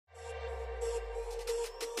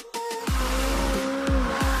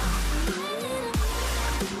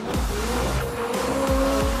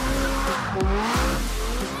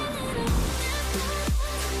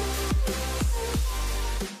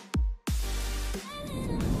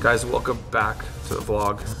Guys, welcome back to the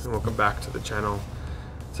vlog and welcome back to the channel.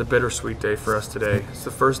 It's a bittersweet day for us today. It's the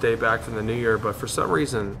first day back from the new year, but for some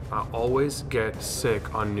reason I always get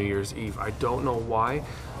sick on New Year's Eve. I don't know why.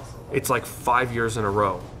 It's like 5 years in a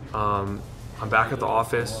row. I'm back at the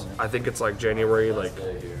office. I think it's like January like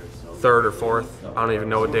 3rd or 4th. I don't even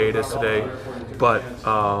know what day it is today, but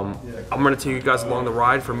I'm gonna take you guys along the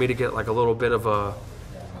ride for me to get like a little bit of a,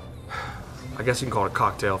 I guess you can call it a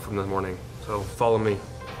cocktail from this morning. So follow me.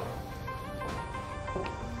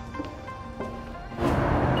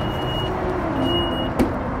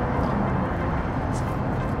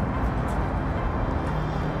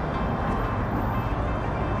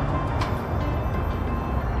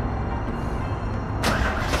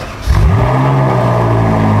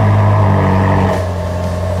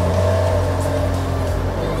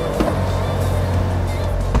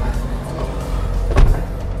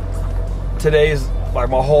 Today's like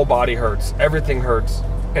my whole body hurts, everything hurts,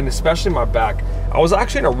 and especially my back. I was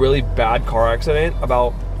actually in a really bad car accident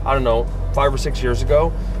about, I don't know, 5 or 6 years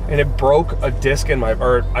ago, and it broke a disc in my,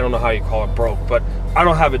 or I don't know how you call it broke, but I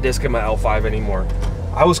don't have a disc in my L5 anymore.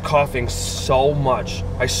 I was coughing so much.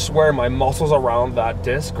 I swear my muscles around that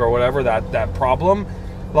disc or whatever, that problem,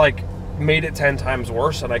 like made it 10 times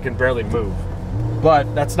worse and I can barely move.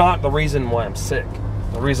 But that's not the reason why I'm sick.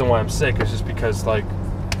 The reason why I'm sick is just because like,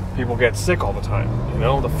 people get sick all the time, you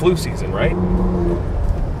know, the flu season, right?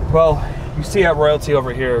 Well, you see at Royalty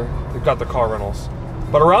over here, we've got the car rentals.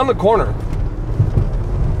 But around the corner,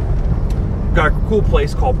 we've got a cool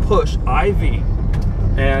place called Push IV.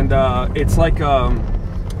 And it's like,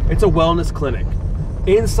 it's a wellness clinic.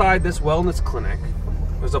 Inside this wellness clinic,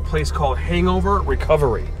 there's a place called Hangover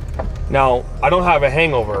Recovery. Now, I don't have a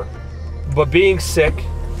hangover, but being sick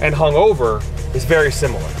and hungover is very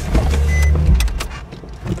similar.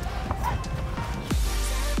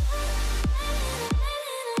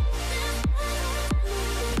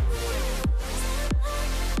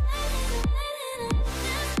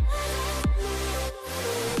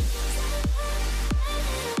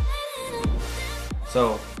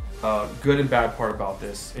 So, good and bad part about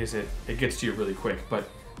this is it gets to you really quick, but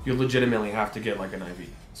you legitimately have to get like an IV.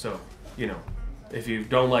 So, you know, if you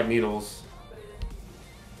don't like needles,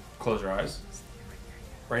 close your eyes.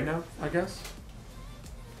 Right now, I guess?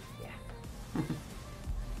 Yeah.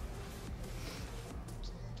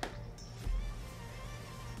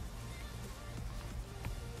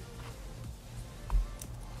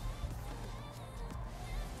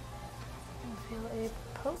 Feel a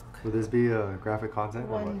poke. Would this be graphic content?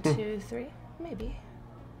 1, 2, 3, maybe.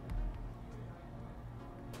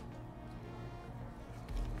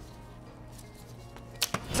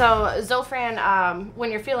 So Zofran,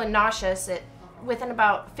 when you're feeling nauseous, within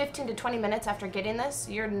about 15 to 20 minutes after getting this,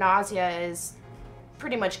 your nausea is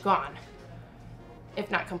pretty much gone,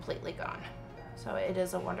 if not completely gone. So it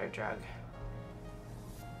is a wonder drug.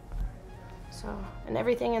 So, and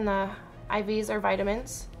everything in the IVs are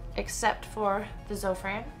vitamins, except for the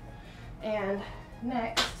Zofran. And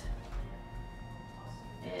next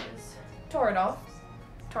is Toradol.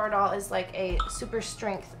 Toradol is like a super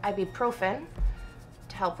strength ibuprofen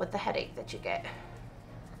to help with the headache that you get.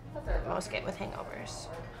 That most get with hangovers.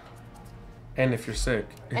 And if you're sick,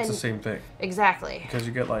 it's the same thing. Exactly. Because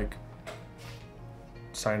you get like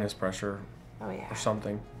sinus pressure or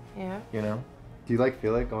something. Yeah. You know? Do you like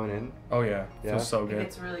feel it going in? Oh yeah. Yeah. Feels so good.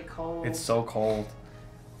 It's really cold. It's so cold.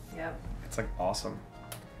 Yep. It's like awesome.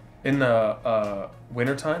 In the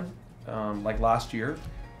wintertime, like last year,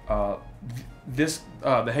 the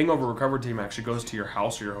hangover recovery team actually goes to your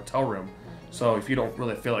house or your hotel room. So if you don't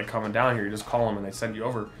really feel like coming down here, you just call them and they send you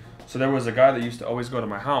over. So there was a guy that used to always go to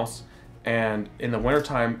my house, and in the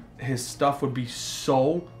wintertime, his stuff would be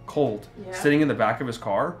so cold, sitting in the back of his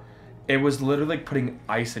car. It was literally like putting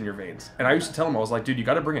ice in your veins. And I used to tell him, I was like, dude, you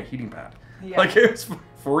got to bring a heating pad. Yeah. Like it was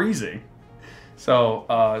freezing. So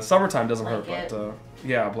summertime doesn't hurt, but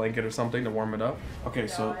yeah, a blanket or something to warm it up. Okay,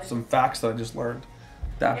 so some facts that I just learned.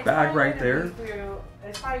 That bag right there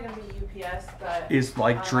it's probably gonna be UPS, but is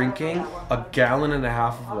like drinking a gallon and a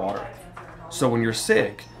half of water. So when you're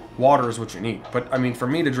sick, water is what you need. But I mean, for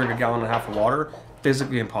me to drink a gallon and a half of water,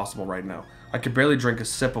 physically impossible right now. I could barely drink a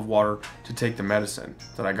sip of water to take the medicine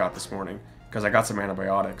that I got this morning because I got some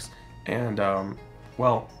antibiotics. And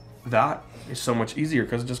well, that is so much easier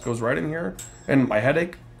because it just goes right in here. And my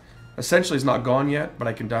headache essentially is not gone yet, but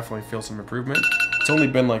I can definitely feel some improvement. It's only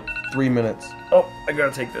been like 3 minutes. Oh, I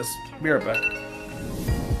gotta take this. Be right back.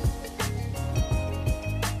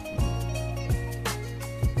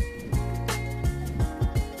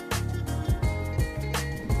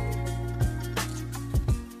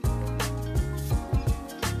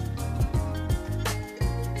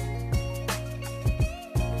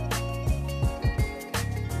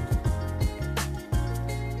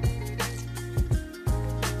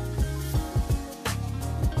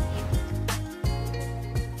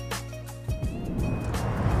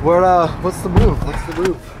 What's the move? What's the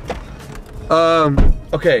move?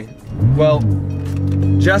 Okay. Well,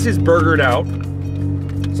 Jesse's burgered out,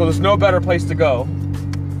 so there's no better place to go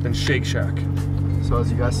than Shake Shack. So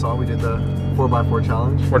as you guys saw, we did the 4x4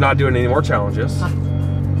 challenge. We're not doing any more challenges.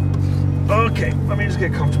 Okay, let me just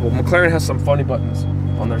get comfortable. McLaren has some funny buttons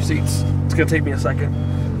on their seats. It's gonna take me a second.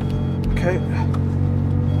 Okay.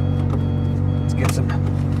 Let's get some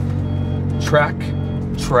track,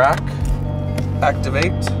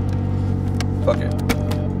 activate. Fuck it.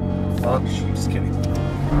 Oh, just kidding.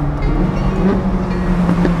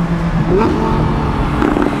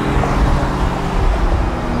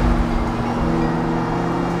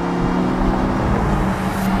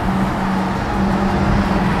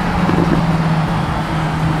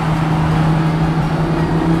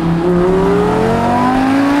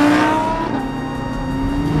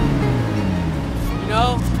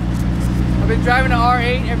 Driving an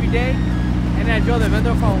R8 every day, and then I drove the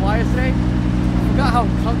Veyron for a while yesterday. I forgot how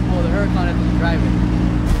comfortable the Huracan is when driving.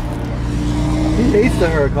 He hates the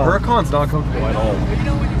Huracan. Huracan's not comfortable at all. But you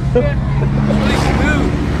know when you shift, it's really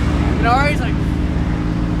smooth. And R8's like,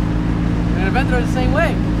 and the Veyron is the same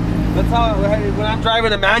way. That's how, when I'm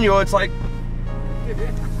driving a manual, it's like.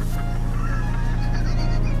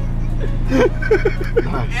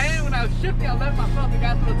 And when I was shifting, I let myself the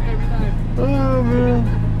gas pedal every time. Oh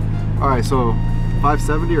man. Alright, so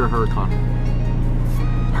 570 or Huracan?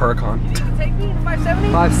 Huracan. Take me to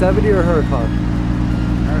 570? 570 or Huracan?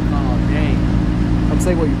 Huracan all day. I'm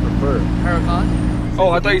saying what you prefer. Huracan? Oh,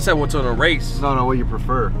 I thought you said what's on a race. No, what you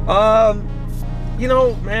prefer. You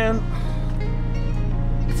know, man,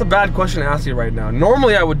 it's a bad question to ask you right now.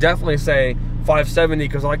 Normally, I would definitely say 570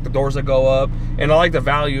 because I like the doors that go up, and I like the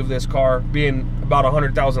value of this car being about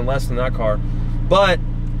 100,000 less than that car. But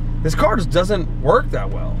this car just doesn't work that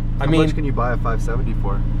well. How much can you buy a 570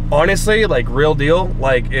 for? Honestly, like real deal,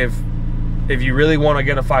 like if you really want to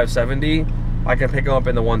get a 570, I can pick them up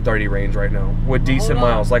in the 130 range right now with decent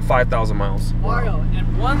miles, like 5,000 miles. Mario, at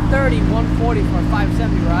 130, 140 for a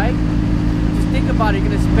 570, right? Just think about it, you're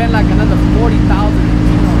gonna spend like another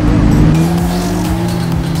 40,000.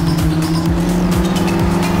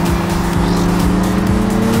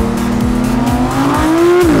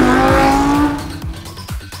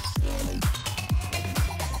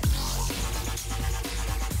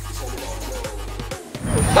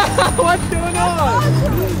 What's going on?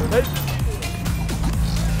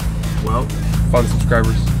 Well, Fun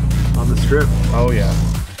subscribers. on the strip. Oh yeah.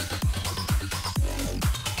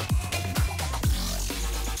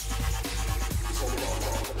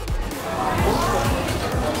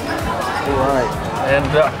 Alright.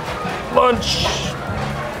 And lunch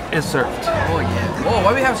is served. Oh yeah. Whoa, why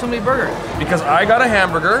do we have so many burgers? Because I got a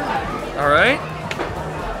hamburger, all right?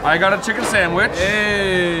 I got a chicken sandwich.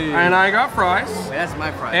 Hey. And I got fries. Wait, that's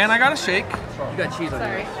my fries. And I got a shake. You got cheese on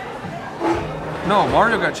yours. No,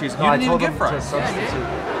 Mario got cheese. You didn't even get fries.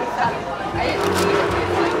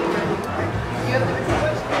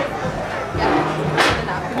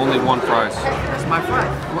 Only one fries. That's my fries.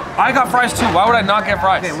 I got fries too. Why would I not get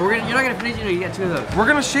fries? Okay, you're not gonna finish it. You get two of those. We're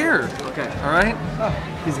gonna share. Okay. All right.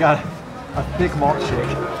 He's got a thick malt shake.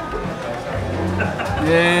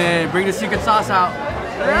 Yay! Bring the secret sauce out.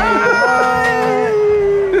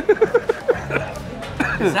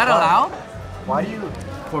 Is that allowed? Why do you?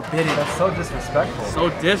 Forbidden. That's so disrespectful. So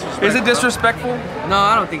disrespectful. Is it disrespectful? No,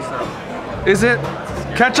 I don't think so. Is it?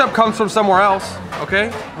 Ketchup comes from somewhere else.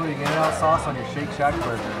 Okay. Oh, you get out sauce on your Shake Shack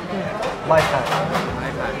burger. Life hack.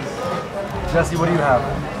 Jesse, what do you have?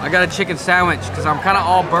 I got a chicken sandwich because I'm kind of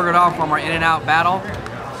all burgered off from our In-N-Out battle.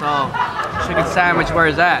 So, chicken sandwich, where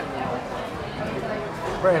is that?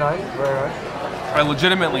 Very nice, very nice. I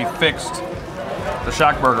legitimately fixed the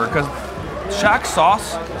Shack burger because Shack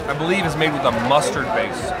sauce, I believe, is made with a mustard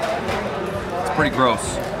base. It's pretty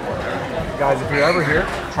gross. Guys, if you're ever here,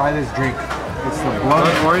 try this drink. It's the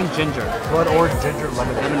blood orange ginger. Blood orange ginger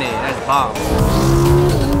lemonade. Lemonade, that's bomb.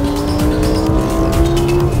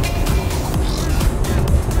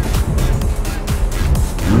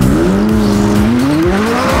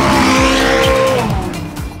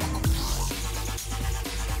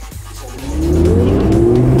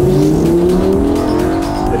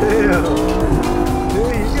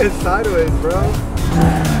 Sideways, bro.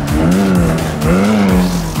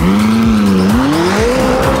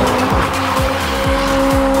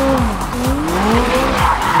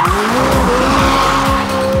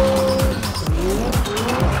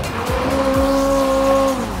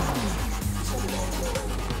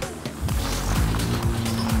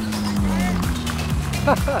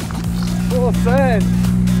 Full send.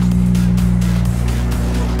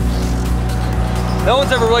 No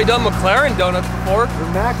one's ever really done McLaren donuts before.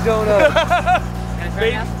 The Mac donut.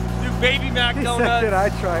 Do baby Mac donuts. Can I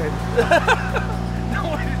try it? No,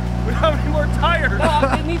 we don't have any more tires.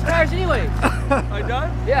 No, it needs tires anyway. I done?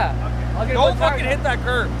 Yeah. Okay. I'll get Don't fucking hit that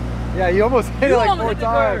curb. Yeah, you almost hit it like 4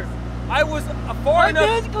 times. I was far enough.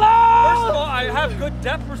 First of all, I have good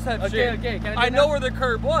depth perception. Okay. Can I know where the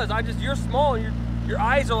curb was. You're small and your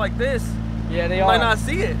eyes are like this. Yeah, they you are. might not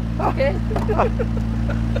see it. Okay.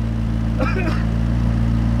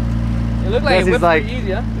 It looked like it whipped pretty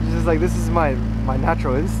easy, huh? It's just like, this is my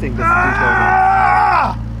natural instinct.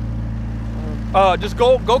 Just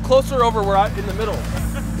go closer over where in the middle.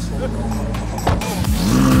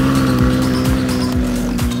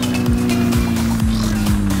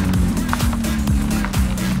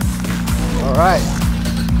 All right.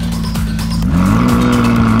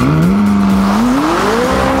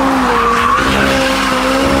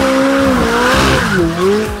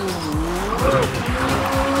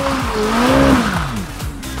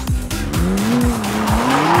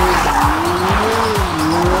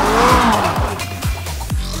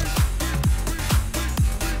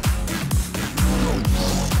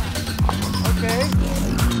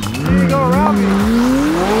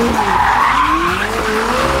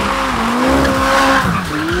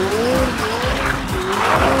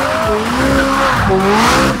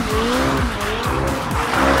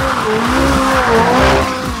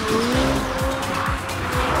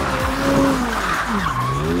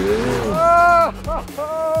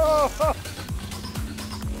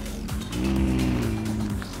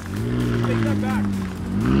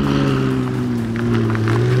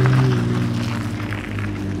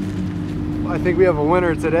 I think we have a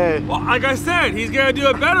winner today. Well, like I said, he's gonna do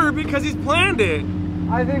it better because he's planned it.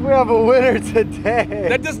 I think we have a winner today.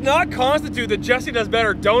 That does not constitute that Jesse does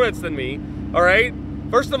better donuts than me, all right?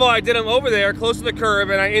 First of all, I did him over there close to the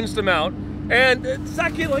curb and I inched him out. And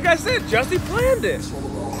second, like I said, Jesse planned it,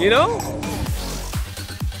 you know?